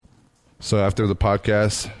So after the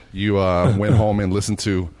podcast, you went home and listened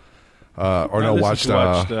to, watched.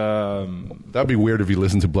 That'd be weird if you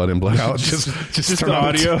listened to Blood In, Blood Out. just turn the on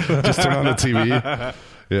audio. Just turn on the TV.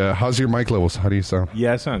 Yeah. How's your mic levels? How do you sound?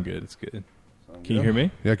 Yeah, I sound good. It's good. Can you hear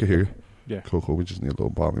me? Yeah, I can hear you. Yeah. Cool. We just need a little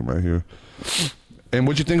volume right here. And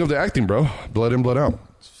what'd you think of the acting, bro? Blood In, Blood Out.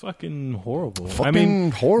 It's fucking horrible.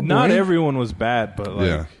 Horrible. Not eh? everyone was bad, but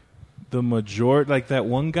Yeah. the majority, like that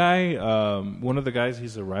one guy, one of the guys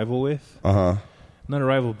he's a rival with. Not a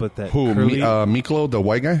rival, but that Who? curly... Miklo, the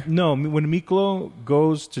white guy? No, when Miklo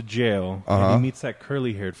goes to jail and he meets that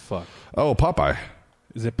curly-haired fuck. Oh, Popeye.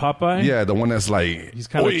 Is it Popeye? Yeah, the one that's like... He's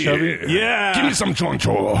kind of chubby. Yeah. Give me some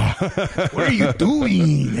choncho. What are you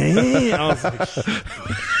doing, man? I was like,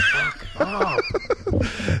 fuck up.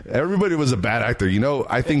 Everybody was a bad actor. You know,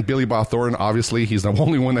 I think Billy Bob Thornton, obviously, he's the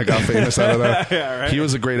only one that got famous out of that. Yeah, right. He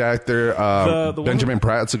was a great actor. The Benjamin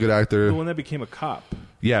Pratt's a good actor. The one that became a cop.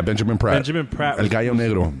 Yeah, Benjamin Pratt. Benjamin Pratt. El Gallo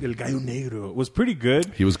Negro. El Gallo Negro was pretty good.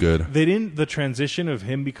 He was good. The transition of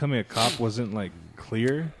him becoming a cop wasn't like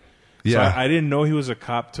clear. Yeah. So I didn't know he was a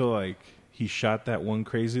cop till like he shot that one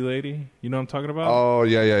crazy lady. You know what I'm talking about? Oh,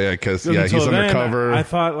 yeah. Because, he's undercover. I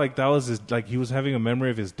thought like that was he was having a memory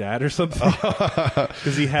of his dad or something.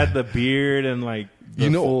 Because he had the beard and like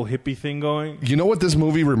the full hippie thing going. You know what this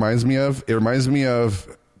movie reminds me of? It reminds me of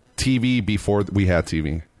TV before we had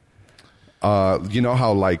TV. You know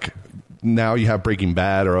how like now you have Breaking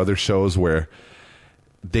Bad or other shows where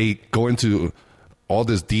they go into all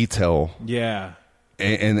this detail. Yeah.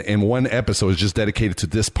 And one episode is just dedicated to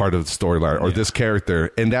this part of the storyline or this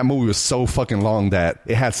character. And that movie was so fucking long that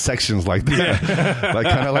it had sections like that. Like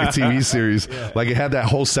kind of like TV series. Yeah. Like it had that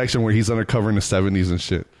whole section where he's undercover in the 70s and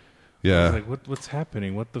shit. Yeah. Like what's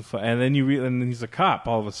happening? What the fuck? And then and then he's a cop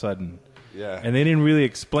all of a sudden. Yeah. And they didn't really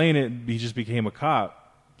explain it. He just became a cop.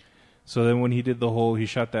 So then when he did he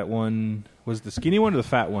shot that one, was the skinny one or the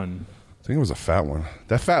fat one? I think it was a fat one.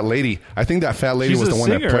 That fat lady. I think that fat lady she's was the one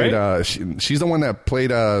singer, that played. right? She's the one that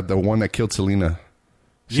played the one that killed Selena.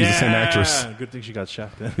 She's the same actress. Good thing she got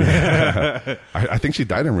shot then. I think she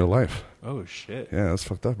died in real life. Oh shit. Yeah, that's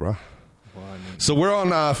fucked up, bro. Well, So we're on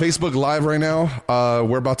Facebook Live right now.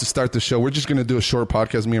 We're about to start the show. We're just going to do a short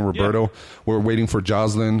podcast, me and Roberto. Yeah. We're waiting for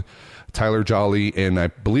Jocelyn, Tyler Jolly, and I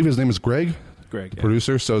believe his name is Greg.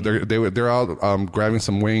 Producer. So they're out grabbing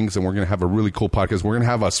some wings, and we're going to have a really cool podcast. We're going to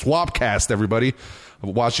have a swap cast, everybody,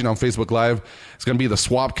 watching on Facebook Live. It's going to be the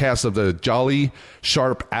swap cast of the Jolly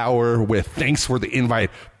Sharp Hour with Thanks for the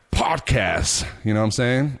Invite podcast. You know what I'm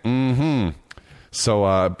saying? Mm-hmm.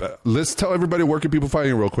 So let's tell everybody where can people find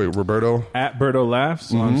you real quick, Roberto. At Berto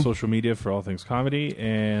Laughs on social media for all things comedy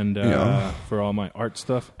and for all my art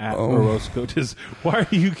stuff at Orozco. Why are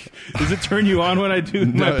you? Does it turn you on when I do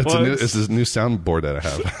my plugs? It's this new soundboard that I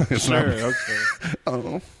have. It's sure, not,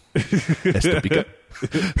 okay.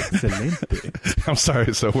 Excelente. I'm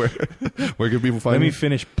sorry. So where can people find you? Let me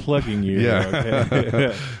finish plugging you. Yeah.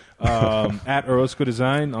 Okay? At Orozco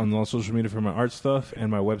Design on all social media for my art stuff,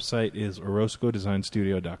 and my website is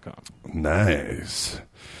orozcodesignstudio.com. Nice.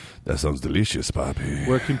 That sounds delicious, Bobby.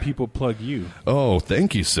 Where can people plug you? Oh,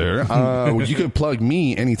 thank you, sir. You can plug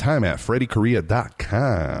me anytime at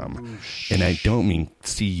freddykorea.com. And I don't mean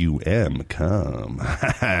C-U-M, come.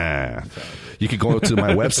 You can go to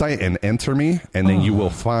my website and enter me, and then you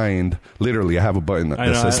will find, literally, I have a button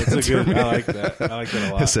that says enter me. I like that. I like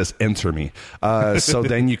that a lot. It says enter me. So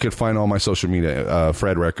then you can find all my social media,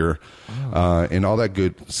 Fred Recker, and all that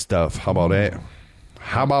good stuff. How about that?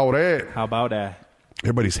 How about that?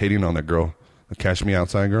 Everybody's hating on that girl, the Cash Me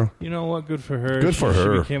Outside girl. You know what? Good for her. Good for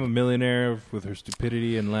her. She became a millionaire with her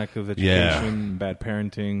stupidity and lack of education, and bad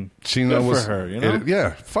parenting. Good for her, you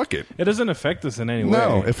know? Fuck it. It doesn't affect us in any way.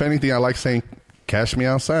 No, if anything, I like saying Cash Me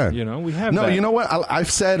Outside. You know, we have No, that. you know what? I've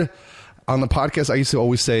said on the podcast, I used to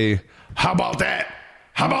always say, how about that?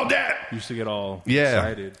 How about that? You used to get all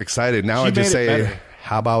excited. Now I just say,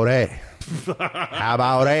 how about that? How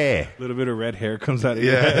about that? A little bit of red hair comes out of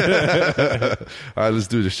your head. All right, let's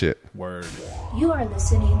do this shit. Word. You are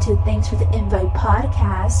listening to Thanks for the Invite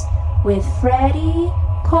podcast with Freddie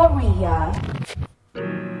Correa.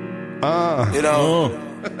 You know,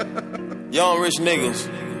 young rich niggas.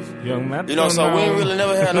 Young Metronome. You know, so we ain't really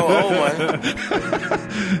never had no old money.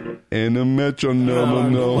 And the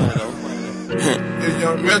metronome, no. If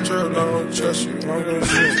young Metro don't trust you, I'm gonna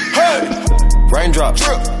say, Hey! Raindrop,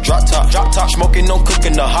 drop top, smoking, no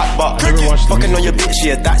cooking the hot pot. Fucking on your bitch,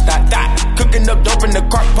 yeah, that. Cooking up dope in the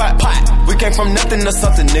crock pot. We came from nothing to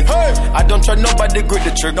something, nigga. Hey. I don't trust nobody, grip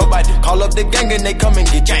the trick. Nobody call up the gang and they come and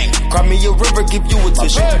get gang. Cry me a river, give you a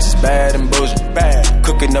tissue. Just bad and bullshit. Bad.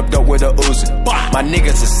 Cooking up dope with a Uzi. My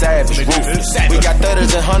niggas are savage, ruthless. We got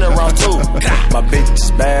 30s and 100 round too. My bitch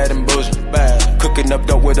is bad and bullshit. Bad. Cooking up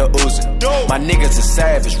dope with a Uzi. My niggas are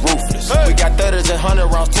savage, ruthless. We got 30s and 100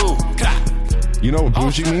 rounds too. You know what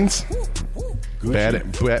bougie means? Bad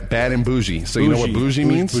and bougie. So bougie. You know what bougie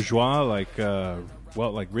means? Bourgeois, like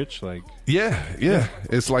like rich, like yeah.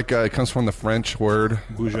 It's like it comes from the French word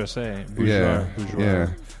bourgeoisie. Bourgeois.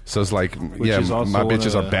 Yeah. So it's like my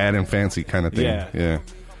bitches are bad and fancy kind of thing. Yeah.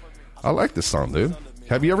 I like this song, dude.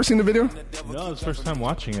 Have you ever seen the video? No, it's the first time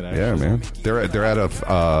watching it. Actually. Yeah, man. They're at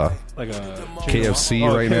a like a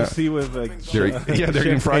KFC right now. KFC with like they're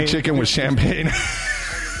eating fried chicken with champagne.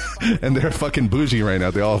 And they're fucking bougie right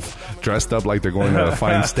now. They're all dressed up like they're going to a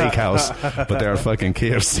fine steakhouse, but they're fucking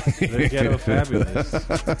KFC. They're ghetto fabulous.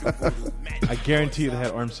 I guarantee you they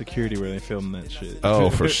had armed security where they filmed that shit.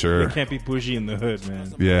 Oh, for sure. They can't be bougie in the hood,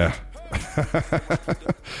 man. Yeah.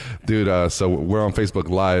 Dude, so we're on Facebook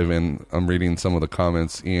Live, and I'm reading some of the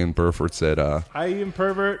comments. Ian Burford said... Hi, Ian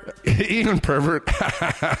Pervert. Ian Pervert.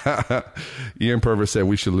 Ian Pervert said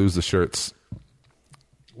we should lose the shirts.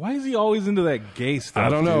 Why is he always into that gay stuff? I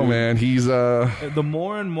don't know, dude? Man. He's the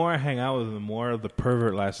more and more I hang out with him, the more of the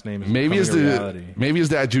pervert last name is maybe it's reality. Maybe it's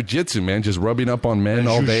that jiu-jitsu, man, just rubbing up on men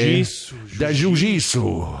all day. That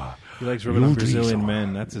jiu-jitsu. He likes rubbing on Brazilian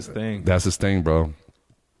men. That's his thing. That's his thing, bro.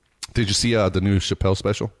 Did you see the new Chappelle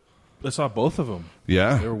special? I saw both of them.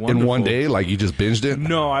 Yeah, they were wonderful. In one day, like you just binged it.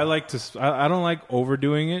 No, I like to. I don't like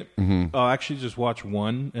overdoing it. Mm-hmm. I'll actually just watch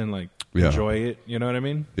one and enjoy it. You know what I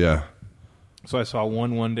mean? Yeah. So I saw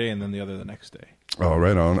one day and then the other the next day. Oh,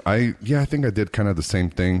 right on. I think I did kind of the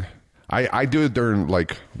same thing. I do it during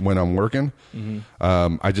when I'm working.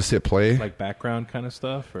 Mm-hmm. I just hit play, like background kind of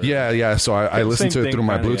stuff. Or? Yeah. So I listen to it through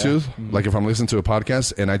my Bluetooth. Yeah. Mm-hmm. Like if I'm listening to a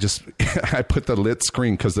podcast, and I just I put the lit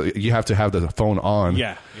screen because you have to have the phone on.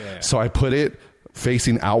 Yeah. So I put it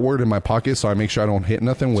facing outward in my pocket, so I make sure I don't hit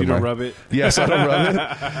nothing. So you don't rub it? Yes, I don't rub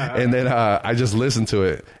it. And then I just listen to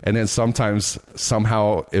it. And then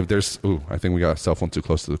somehow, if there's... Ooh, I think we got a cell phone too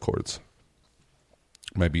close to the cords.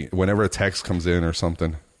 Maybe whenever a text comes in or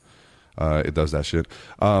something, it does that shit.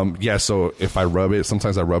 So if I rub it,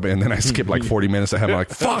 sometimes I rub it, and then I skip 40 minutes ahead. I'm like,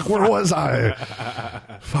 fuck, where was I?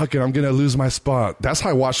 Fuck it, I'm going to lose my spot. That's how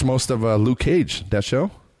I watched most of Luke Cage, that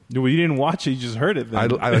show. Well, you didn't watch it; you just heard it. Then.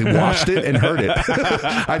 I watched it and heard it.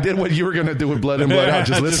 I did what you were going to do with Blood In, Blood Out.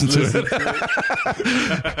 Just listen to it.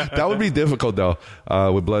 That would be difficult, though.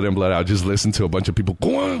 With Blood In, Blood Out, just listen to a bunch of people.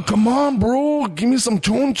 Go on, come on, bro, give me some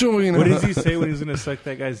choncho. You know? What does he say when he's going to suck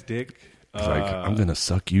that guy's dick? It's I'm going to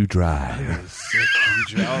suck you dry.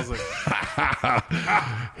 I was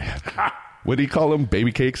like. What do you call them?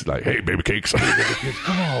 Baby cakes? Like, hey, baby cakes.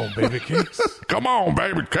 Come on, baby cakes. Come on,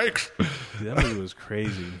 baby cakes. That movie was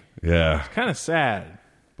crazy. Yeah. It's kind of sad,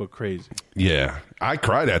 but crazy. Yeah. I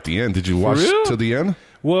cried at the end. Did you watch to the end?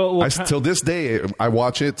 Well till this day, I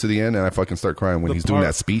watch it to the end and I fucking start crying when he's doing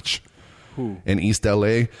that speech. Who? In East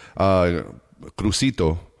L.A.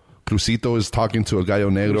 Crucito. Crucito is talking to a Gallo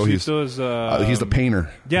Negro. He's the painter.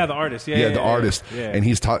 Yeah, the artist. The artist. Yeah. And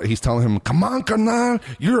he's telling him, "Come on, carnal,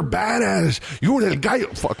 you're a badass. You're the guy."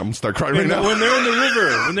 Fuck, I'm gonna start crying right now. When they're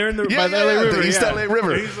in the river, by the LA River, the East LA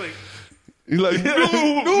River. And he's like,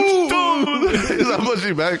 no. He's not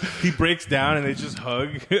pushing back. He breaks down and they just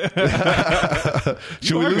hug.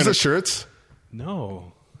 Should we lose the shirts?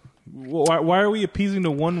 No. Why are we appeasing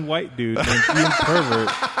the one white dude named Ian Pervert,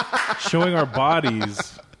 showing our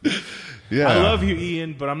bodies? Yeah. I love you,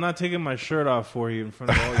 Ian, but I'm not taking my shirt off for you in front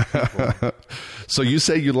of all these people. So you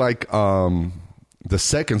say you like the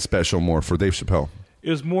second special more for Dave Chappelle? It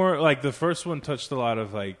was more like the first one touched a lot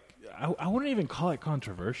of I wouldn't even call it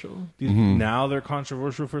controversial. Now they're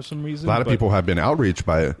controversial for some reason. A lot of people have been outraged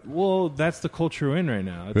by it. Well, that's the culture we're in right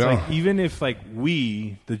now. It's like even if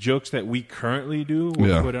the jokes that we currently do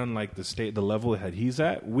were put on the level that he's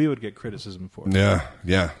at, we would get criticism for it.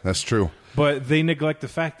 Yeah, that's true. But they neglect the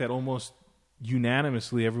fact that almost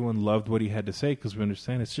unanimously everyone loved what he had to say because we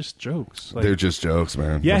understand it's just jokes. They're just jokes,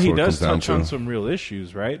 man. Yeah, he does touch on some real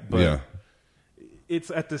issues, right? But yeah. It's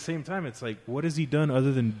at the same time, it's like, what has he done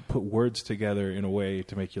other than put words together in a way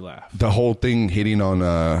to make you laugh? The whole thing hitting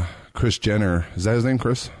on Kris Jenner. Is that his name,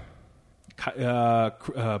 Chris?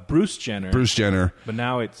 Bruce Jenner. Bruce Jenner. But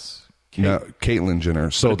now it's Caitlyn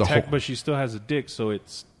Jenner. So but she still has a dick, so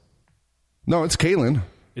it's... No, it's Caitlyn.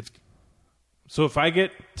 So if I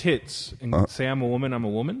get tits and say I'm a woman, I'm a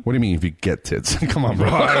woman? What do you mean if you get tits? Come on, bro.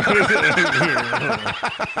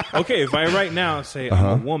 Okay, if I right now say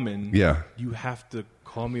I'm a woman, you have to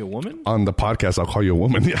call me a woman? On the podcast, I'll call you a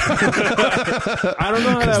woman. Yeah. I don't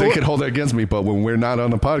know how that works. They could hold it against me, but when we're not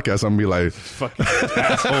on the podcast, I'm going to be like... Fucking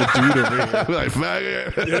asshole dude over here. Like,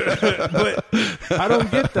 faggot. But I don't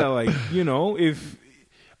get that. Like, you know, if...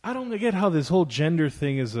 I don't get how this whole gender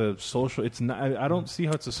thing is a social... It's not. I don't see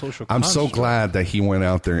how it's a social construct. I'm so glad that he went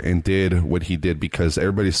out there and did what he did, because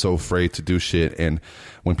everybody's so afraid to do shit, and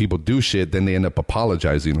when people do shit, then they end up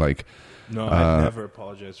apologizing. Like, no, I never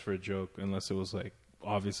apologize for a joke unless it was like,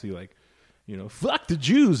 obviously, like, you know, fuck the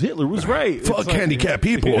Jews, Hitler was right. Fuck handicapped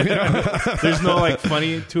people. You know? There's no like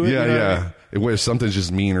funny to it. Yeah, you know yeah. I mean? Where something's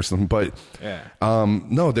just mean or something, but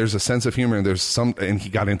no, there's a sense of humor. There's some, and he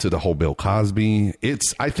got into the whole Bill Cosby.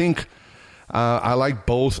 I think I like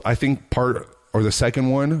both. I think the second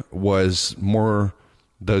one was more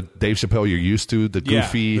the Dave Chappelle you're used to, the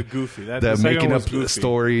goofy, the making up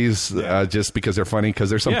stories just because they're funny. Because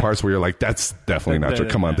there's some parts where you're like, that's definitely not true.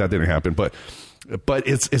 Come on, that didn't happen, but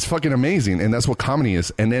it's fucking amazing, and that's what comedy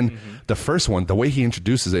is. And then the first one, the way he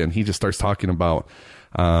introduces it, and he just starts talking about.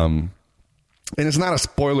 And it's not a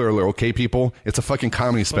spoiler alert, okay, people? It's a fucking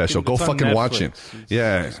comedy special. Go fucking watch it.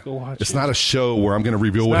 Yeah. Just go watch it's not a show where I'm going to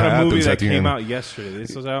reveal what happens at the end. It's not a movie that came out yesterday.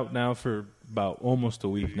 This was out now for about almost a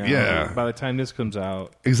week now. Yeah. By the time this comes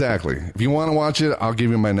out. Exactly. If you want to watch it, I'll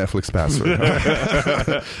give you my Netflix password.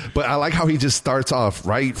 But I like how he just starts off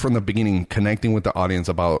right from the beginning, connecting with the audience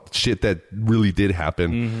about shit that really did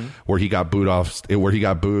happen, where he got booed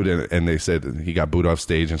and they said he got booed off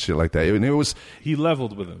stage and shit like that. And it was... He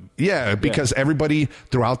leveled with him. Yeah, because everybody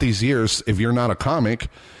throughout these years, if you're not a comic...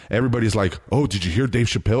 Everybody's like, oh, did you hear Dave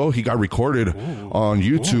Chappelle? He got recorded on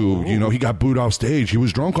YouTube. You know, he got booed off stage. He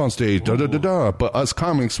was drunk on stage. Da-da-da-da. But us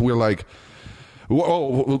comics, we're like,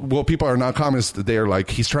 well, people are not comics. They're like,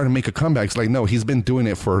 he's trying to make a comeback. It's like, no, he's been doing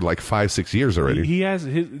it for like 5-6 years already. He has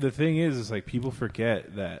the thing is like people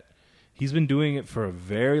forget that he's been doing it for a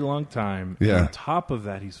very long time. Yeah. And on top of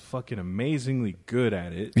that, he's fucking amazingly good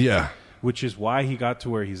at it. Yeah. Which is why he got to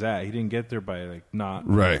where he's at. He didn't get there by like not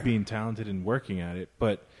being talented and working at it.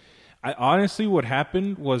 But honestly, what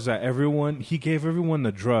happened was that he gave everyone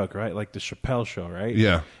the drug, right? Like the Chappelle Show, right?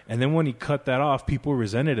 Yeah. And then when he cut that off, people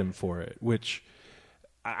resented him for it, which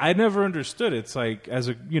I never understood. It's like,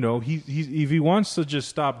 if he wants to just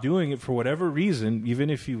stop doing it for whatever reason,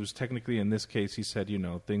 even if he was technically, in this case, he said,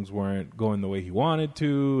 things weren't going the way he wanted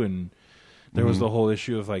to. And there was the whole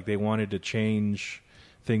issue of like, they wanted to change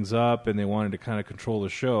things up and they wanted to kind of control the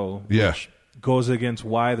show. Yeah. Which goes against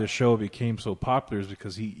why the show became so popular, is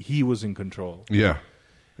because he was in control. Yeah,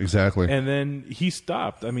 exactly. And then he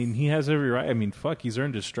stopped. I mean, he has every right. I mean, fuck, he's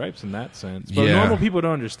earned his stripes in that sense. But normal people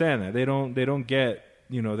don't understand that. They don't get,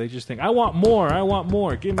 they just think, I want more.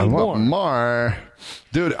 Give me more. I want more.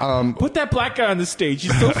 Dude, put that black guy on the stage.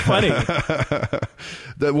 He's so funny.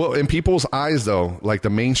 Well, in people's eyes, though, like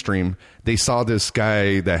the mainstream, they saw this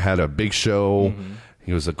guy that had a big show.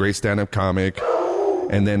 He was a great stand-up comic.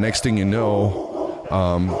 And then next thing you know,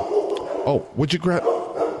 would you grab...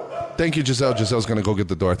 Thank you, Giselle. Giselle's going to go get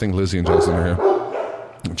the door. I think Lizzie and Johnson are here.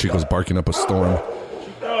 And Chico's barking up a storm.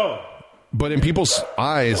 But in people's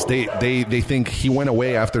eyes, they think he went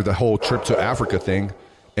away after the whole trip to Africa thing.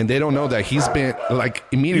 And they don't know that he's been, like,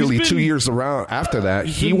 immediately 2 years around after that,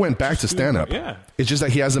 he went back to stand-up. Yeah. It's just that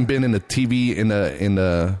he hasn't been in the TV, in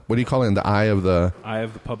the what do you call it, in the eye of the... Eye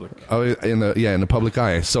of the public. Oh, in the public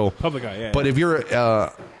eye. So public eye, yeah. But if you're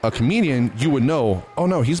a comedian, you would know, oh,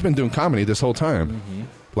 no, he's been doing comedy this whole time.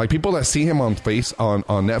 Like, people that see him on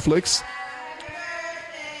Netflix...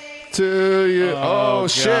 To you. Oh,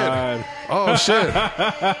 shit. Oh, shit.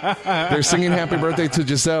 They're singing happy birthday to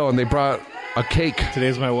Giselle, and they brought a cake.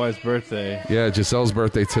 Today's my wife's birthday. Yeah, Giselle's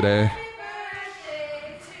birthday today.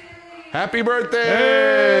 Happy birthday!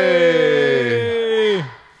 Hey!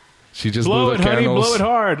 She just blew the candles. Honey, blow it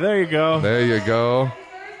hard. There you go. There you go.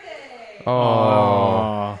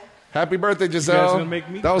 Oh. Happy birthday, Giselle. You guys are gonna make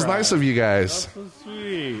me that was cry. nice of you guys. That's so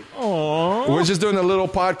sweet. Aww. We're just doing a little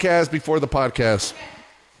podcast before the podcast.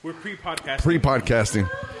 We're pre-podcasting. Pre-podcasting.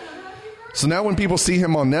 So now when people see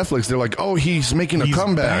him on Netflix, they're like, oh, he's making a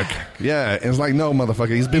comeback. Back. Yeah. And it's like, no,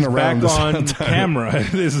 motherfucker. He's been around back this on time. camera.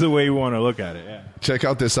 This is the way you want to look at it. Yeah. Check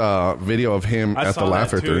out this video of him at the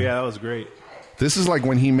Laugh Factory. Yeah, that was great. This is like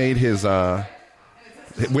when he made his real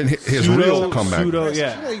comeback.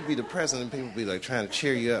 Yeah. You know, you'd be the president, people be like trying to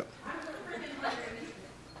cheer you up.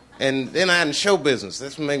 And then I in show business.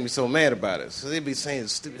 That's what made me so mad about it. So they'd be saying,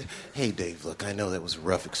 stupid, hey, Dave, look, I know that was a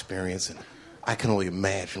rough experience, and I can only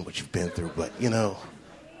imagine what you've been through, but,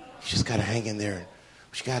 just got to hang in there. And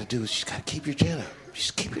what you got to do is you just got to keep your chin up.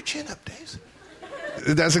 Just keep your chin up, Days.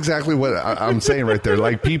 That's exactly what I'm saying right there.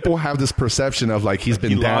 Like, people have this perception of, like, he's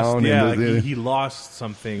been down. He lost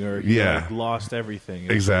something or he lost everything.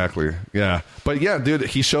 Exactly. Yeah. But, yeah, dude,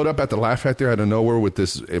 he showed up at the Laugh Factory out of nowhere with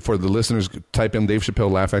this. For the listeners, type in Dave Chappelle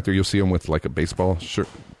Laugh Factory. You'll see him with, like, a baseball shirt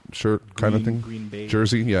kind of thing. Green Bay.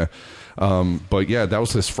 Jersey, yeah. But, yeah, that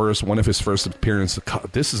was one of his first appearances.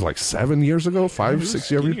 This is, like, 7 years ago, 5, 6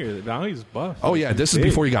 years. Now he's buff. Oh, yeah, this is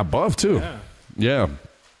before he got buff, too. Yeah.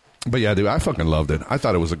 But yeah, dude, I fucking loved it. I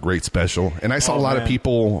thought it was a great special. And I saw a lot of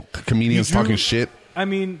people, comedians talking shit. I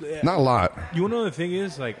mean, not a lot. You know, the thing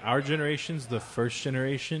is, like, our generation's the first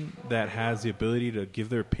generation that has the ability to give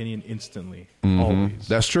their opinion instantly. Always.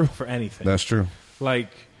 That's true. For anything. That's true. Like,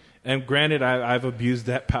 and granted, I've abused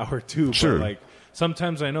that power too. Sure. But, like,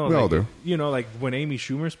 sometimes I know, We all like, do. you know, like when Amy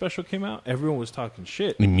Schumer's special came out, everyone was talking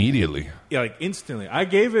shit. Immediately. Yeah, like instantly. I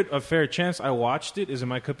gave it a fair chance. I watched it. Is it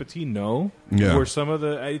my cup of tea? No. Yeah. Or some of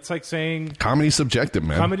the, it's like saying Comedy's subjective,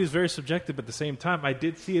 man. comedy is very subjective, but at the same time, I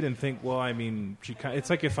did see it and think, well, I mean, it's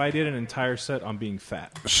like if I did an entire set on being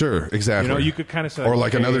fat. Sure, exactly. You know, you could kind of say, or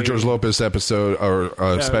like another George Lopez episode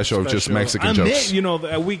or special of just Mexican jokes. You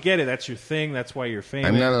know, we get it. That's your thing. That's why you're famous.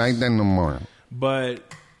 I'm not like that no more. But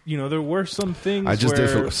you know, there were some things. I just did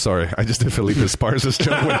Felipe Esparza's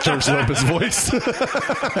joke with George Lopez voice.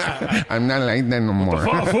 I'm not like that no more.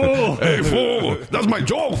 Fool. Hey, fool! That's my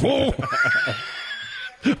joke, fool.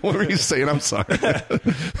 What were you saying? I'm sorry.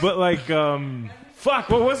 But like, fuck.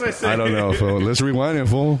 What was I saying? I don't know, fool. Let's rewind it,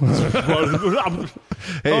 fool.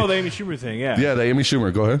 Hey. Oh, the Amy Schumer thing. Yeah. Yeah, the Amy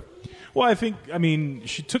Schumer. Go ahead. Well, I mean,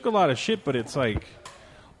 she took a lot of shit, but it's like,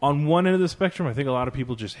 on one end of the spectrum, I think a lot of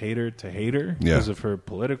people just hate her because of her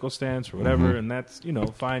political stance or whatever, and that's, you know,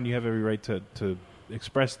 fine. You have every right to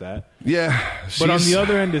express that. Yeah. But on the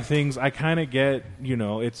other end of things, I kind of get, you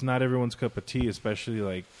know, it's not everyone's cup of tea, especially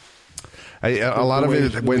like a lot of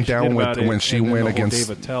it went down when she went against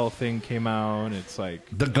the Dave Attell thing came out, and it's like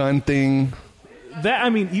the gun thing. That, I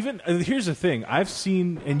mean, even here's the thing. I've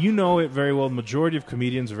seen, and you know it very well, the majority of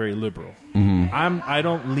comedians are very liberal. I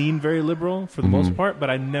don't lean very liberal for the most part, but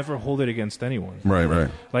I never hold it against anyone. Right.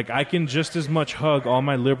 Like, I can just as much hug all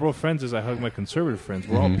my liberal friends as I hug my conservative friends.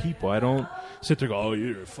 We're all people. I don't sit there and go, oh,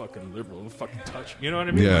 you're a fucking liberal. Don't fucking touch me. You know what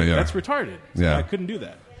I mean? Yeah. That's retarded. Yeah. I couldn't do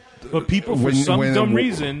that. But people, for some dumb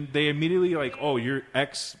reason, they immediately like, oh, you're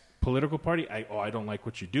X political party. I don't like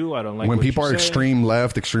what you do. I don't like when what people you are say. Extreme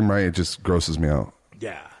left, extreme right. It just grosses me out.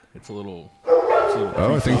 Yeah, it's a little.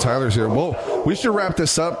 I think Tyler's here. Well, we should wrap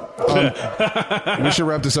this up.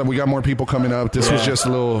 We got more people coming up. This was just a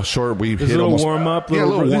little short. We hit a little almost warm up. Yeah, a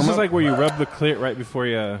little warm up. This is like where you rub the clit right before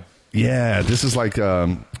you. Yeah, this is like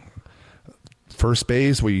first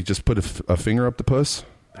base where you just put a finger up the puss.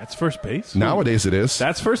 That's first base? Nowadays it is.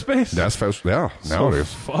 That's first base? That's first. Yeah,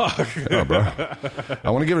 nowadays. Fuck. Yeah, bro. I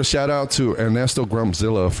want to give a shout out to Ernesto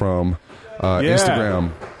Grumzilla from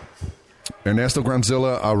Instagram. Ernesto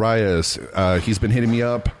Grumzilla Arias. He's been hitting me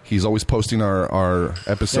up. He's always posting our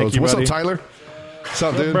episodes. You, What's buddy. up, Tyler? What's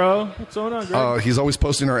up, dude? Bro? What's going on, Greg? He's always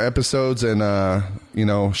posting our episodes and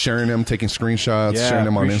sharing them, taking screenshots, sharing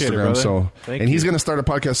them on Instagram. He's going to start a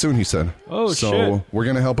podcast soon. He said. Oh, so shit. We're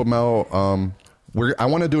going to help him out. I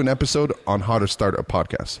want to do an episode on how to start a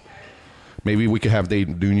podcast. Maybe we could have Dave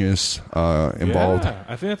Nunez involved. Yeah,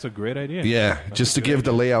 I think that's a great idea. Yeah, just to give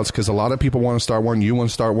the layouts, because a lot of people want to start one. You want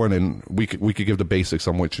to start one, and we could give the basics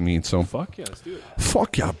on what you need. So fuck yeah, let's do it.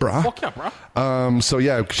 Fuck yeah, bro. Fuck yeah, bro. So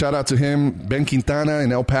yeah, shout out to him, Ben Quintana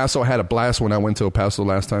in El Paso. I had a blast when I went to El Paso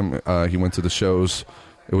last time. He went to the shows.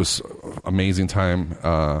 It was amazing time.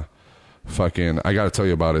 I got to tell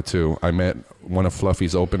you about it too. I met one of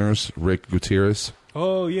Fluffy's openers, Rick Gutierrez.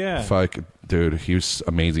 Oh yeah. Fuck, dude, he was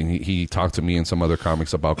amazing. He talked to me and some other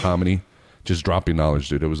comics about comedy, just dropping knowledge,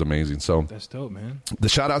 dude. It was amazing. So that's dope, man. The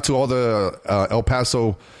shout out to all the El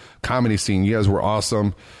Paso comedy scene. You guys were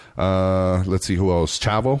awesome. Let's see who else.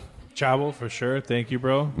 Chavo for sure. Thank you,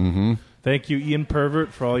 bro. Mm-hmm. Thank you, Ian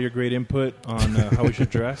Pervert, for all your great input on how we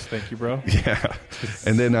should dress. Thank you, bro. Yeah.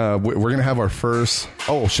 And then we're going to have our first...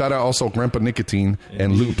 Oh, shout out also Grandpa Nicotine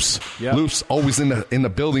and Loops. Yep. Loops, always in the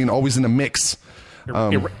building, always in the mix.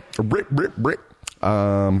 Brick.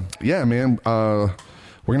 Yeah, man. We're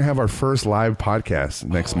going to have our first live podcast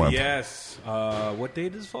next month. Yes. What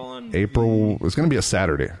date does it fall on? April. It's going to be a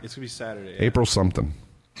Saturday. It's going to be Saturday. April something.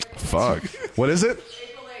 Fuck. What is it?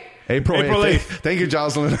 April 8th. Thank you,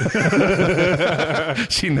 Jocelyn.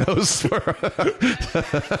 She knows.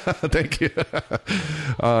 Thank you.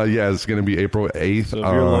 Yeah, it's going to be April 8th. So if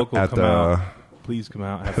you're local, please come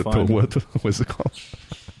out. Have fun. What's it called?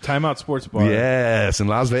 Timeout Sports Bar. Yes, in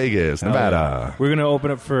Las Vegas, Nevada. We're going to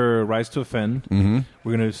open up for Rise to Offend. Mm-hmm.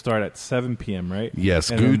 We're going to start at 7 p.m., right? Yes,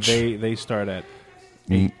 and Gooch. They start at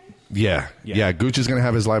 8. Yeah. Gooch is going to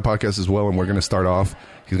have his live podcast as well, and we're going to start off.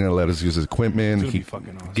 He's going to let us use his equipment. He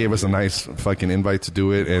fucking awesome, gave us a nice fucking invite to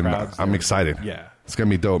do it, and I'm excited. Yeah. It's going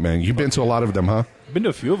to be dope, man. You've been to a lot of them, huh? I've been to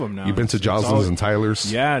a few of them now. You've been to Joslin's and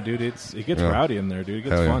Tyler's? Yeah, dude. It gets rowdy in there, dude. It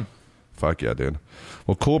gets fun. Fuck yeah, dude.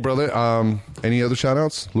 Well, cool, brother. Any other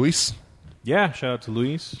shout-outs? Luis? Yeah, shout out to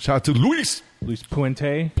Luis. Shout out to Luis. Luis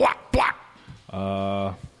Puente. Block, block.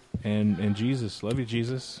 And Jesus. Love you,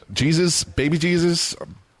 Jesus. Jesus, baby Jesus,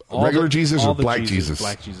 regular Jesus, or black Jesus?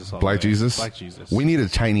 Black Jesus. Black Jesus? Black Jesus. We need a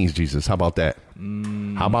Chinese Jesus. How about that?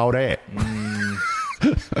 How about that?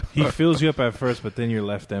 He fills you up at first, but then you're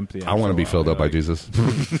left empty. I want to be filled up by Jesus.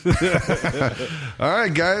 All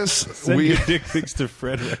right, guys. Send your dick pics to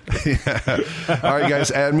Fred Recker. Yeah. All right, guys.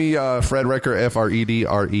 Add me, Fred Recker,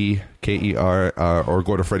 FredReker, or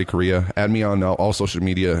go to Freddie Correa. Add me on all social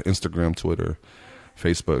media, Instagram, Twitter,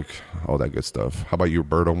 Facebook, all that good stuff. How about you,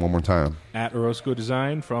 Berto, one more time? At Orozco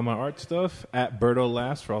Design for all my art stuff. At Berto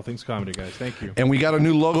Last for all things comedy, guys. Thank you. And we got a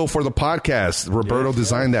new logo for the podcast. Roberto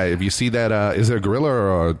designed that. If you see that, is it a gorilla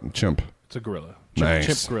or a chimp? It's a gorilla. Nice.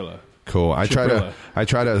 Chimp gorilla. Cool. I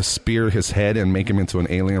try to spear his head and make him into an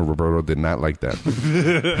alien. Roberto did not like that.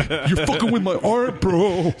 You're fucking with my art,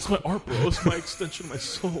 bro. It's my art, bro. It's my extension of my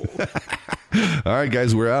soul. All right,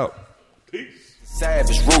 guys, we're out. Peace.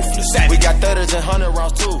 Savage, ruthless. We got 30s and 100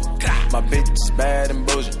 rounds too. My bitch is bad and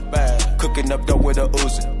bullshit. Bad. Cooking up dope with a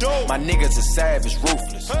Uzi. My niggas are savage,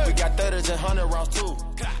 ruthless. We got 30s and 100 rounds too.